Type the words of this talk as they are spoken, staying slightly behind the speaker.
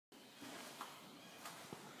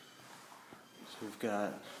We've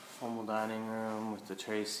got formal dining room with the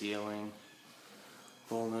tray ceiling,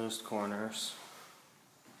 bull-nosed corners.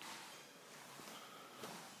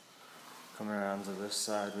 Coming around to this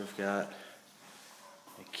side, we've got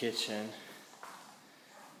a kitchen.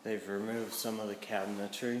 They've removed some of the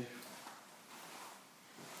cabinetry.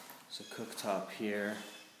 There's a cooktop here,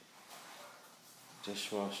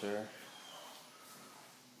 dishwasher,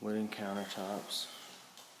 wooden countertops.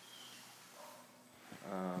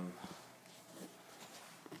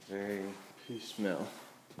 Very piecemeal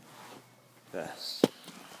best.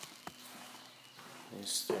 These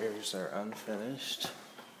stairs are unfinished.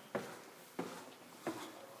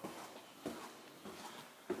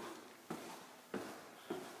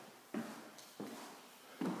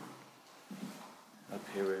 Up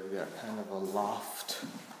here we've got kind of a loft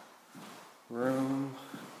room.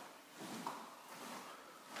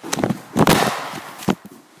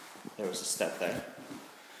 There was a step there.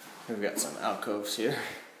 We've got some alcoves here.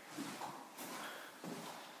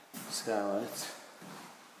 Skylights.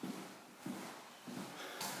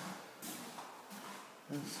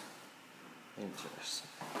 That's interesting.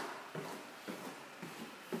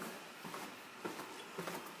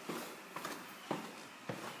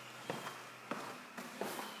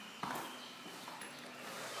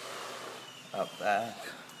 Up back.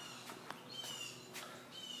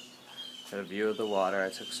 Got a view of the water. I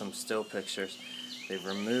took some still pictures. They've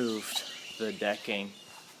removed the decking.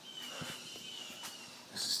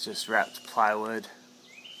 This is just wrapped plywood.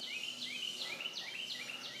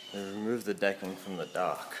 They removed the decking from the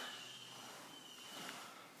dock.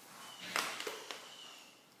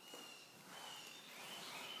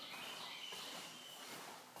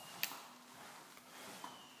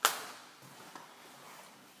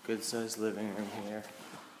 Good sized living room here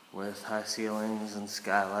with high ceilings and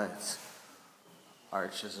skylights.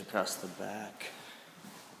 Arches across the back.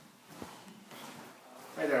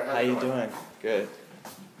 Hey there, How you doing? Good.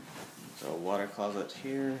 So a water closet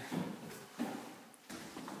here.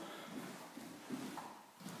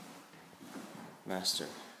 Master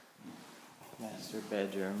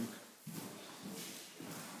bedroom.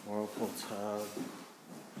 Whirlpool tub.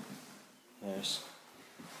 There's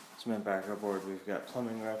cement backer board. We've got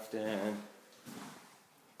plumbing roughed in.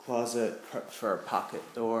 Closet prepped for a pocket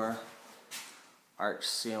door. Arch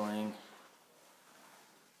ceiling.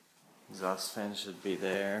 Exhaust fan should be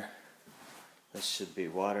there. This should be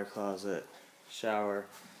water closet, shower,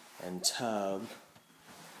 and tub.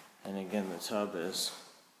 And again, the tub is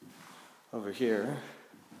over here.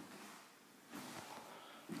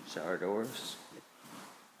 Shower doors.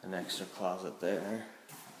 An extra closet there.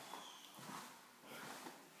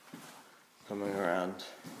 Coming around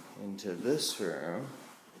into this room,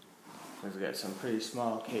 we've got some pretty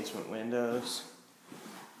small casement windows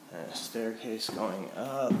and a staircase going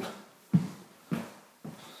up.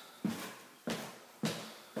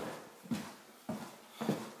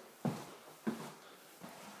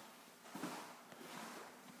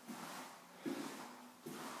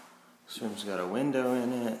 This room's got a window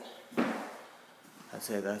in it. I'd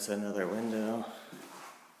say that's another window.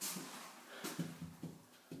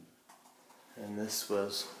 And this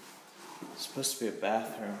was supposed to be a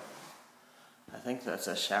bathroom. I think that's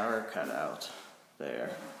a shower cutout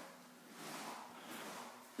there.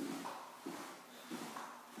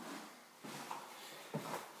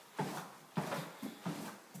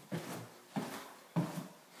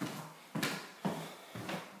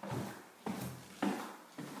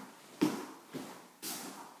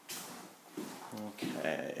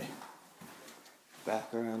 Okay.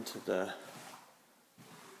 Back around to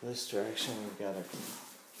this direction, we've got a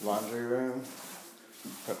laundry room,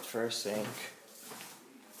 prepped for a sink,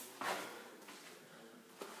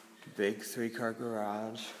 big 3-car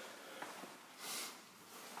garage,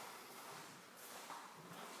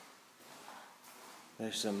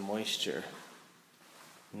 there's some moisture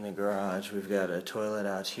in the garage. We've got a toilet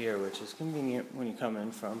out here, which is convenient when you come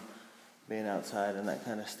in from being outside and that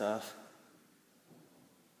kind of stuff.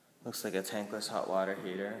 Looks like a tankless hot water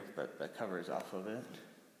heater, but the cover's off of it.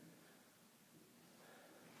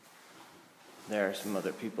 There are some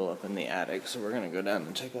other people up in the attic, so we're going to go down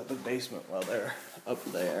and check out the basement while they're up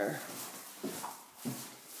there.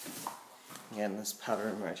 Again, this powder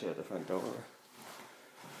room right here at the front door.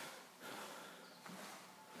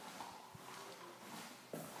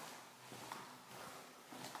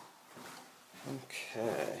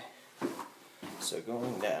 Okay, so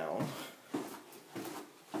going down,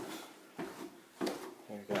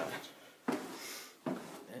 we've got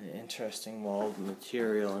an interesting walled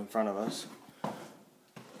material in front of us.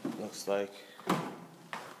 Looks like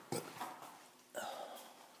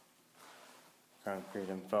concrete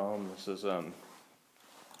and foam. This is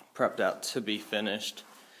prepped out to be finished.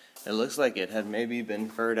 It looks like it had maybe been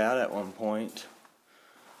furred out at one point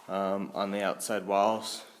on the outside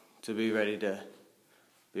walls to be ready to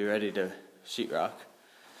sheetrock.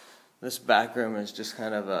 This back room is just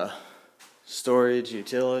kind of a storage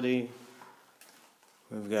utility.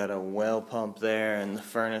 We've got a well pump there and the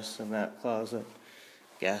furnace in that closet.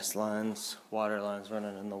 Gas lines, water lines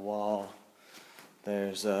running in the wall.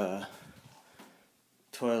 There's a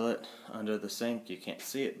toilet under the sink. You can't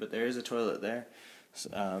see it, but there is a toilet there.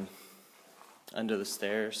 Under the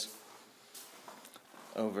stairs.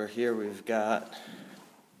 Over here we've got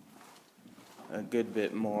a good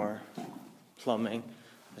bit more plumbing.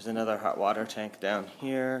 There's another hot water tank down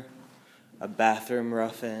here. A bathroom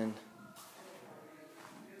rough-in.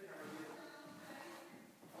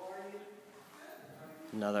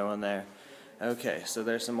 Another one there. Okay, so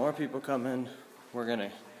there's some more people coming. We're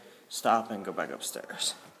gonna stop and go back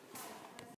upstairs.